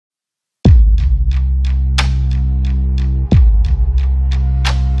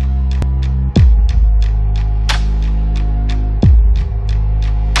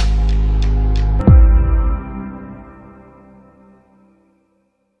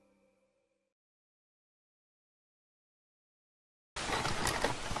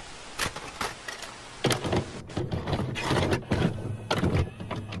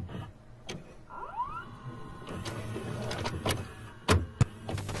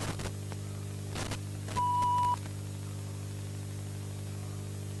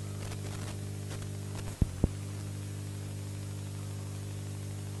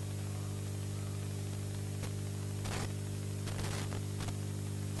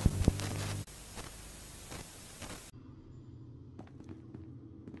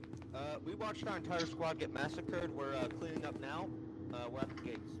We watched our entire squad get massacred. We're cleaning up now. We're at the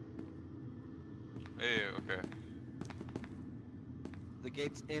gates. Hey, okay. The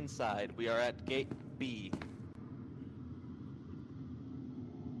gate's inside. We are at gate B.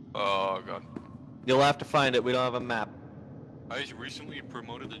 Oh god. You'll have to find it. We don't have a map. I recently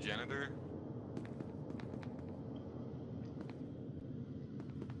promoted the janitor.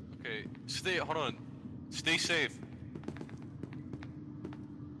 Okay, hold on. Stay safe.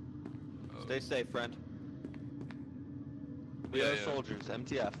 Stay safe, friend. We are soldiers,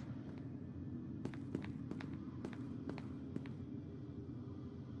 MTF.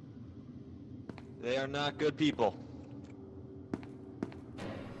 They are not good people.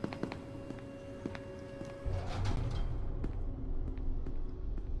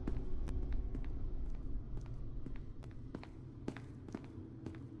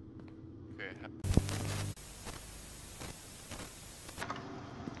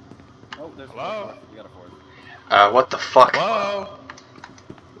 Oh, there's Hello? we got a fourth. What the fuck? Hello?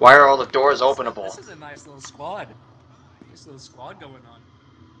 Why are all the doors openable? This is a nice little squad. Nice little squad going on.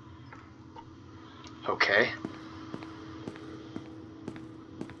 Okay.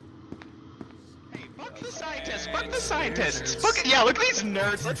 Hey, fuck the scientists! Fuck the scientists! Fuck yeah, look at these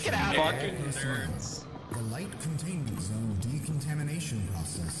nerds! Let's get out of here! Nerds. The light containment zone decontamination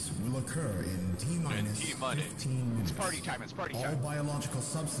process will occur in T-minus 15 minutes. It's party time, it's party All time. biological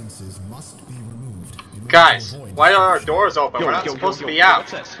substances must be removed. in order Guys, to avoid why are our infection. doors open? We're not supposed to be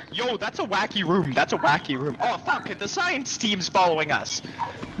out. What's this? Yo, that's a wacky room. That's a wacky room. Oh fuck! The science team's following us.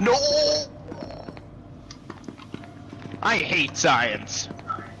 No. I hate science.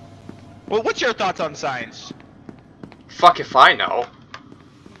 Well, what's your thoughts on science? Fuck if I know.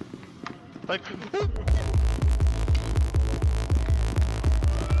 Like.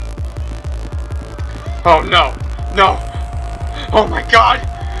 Oh no! No! Oh my god!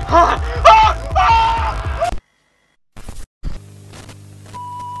 Ah! Ah!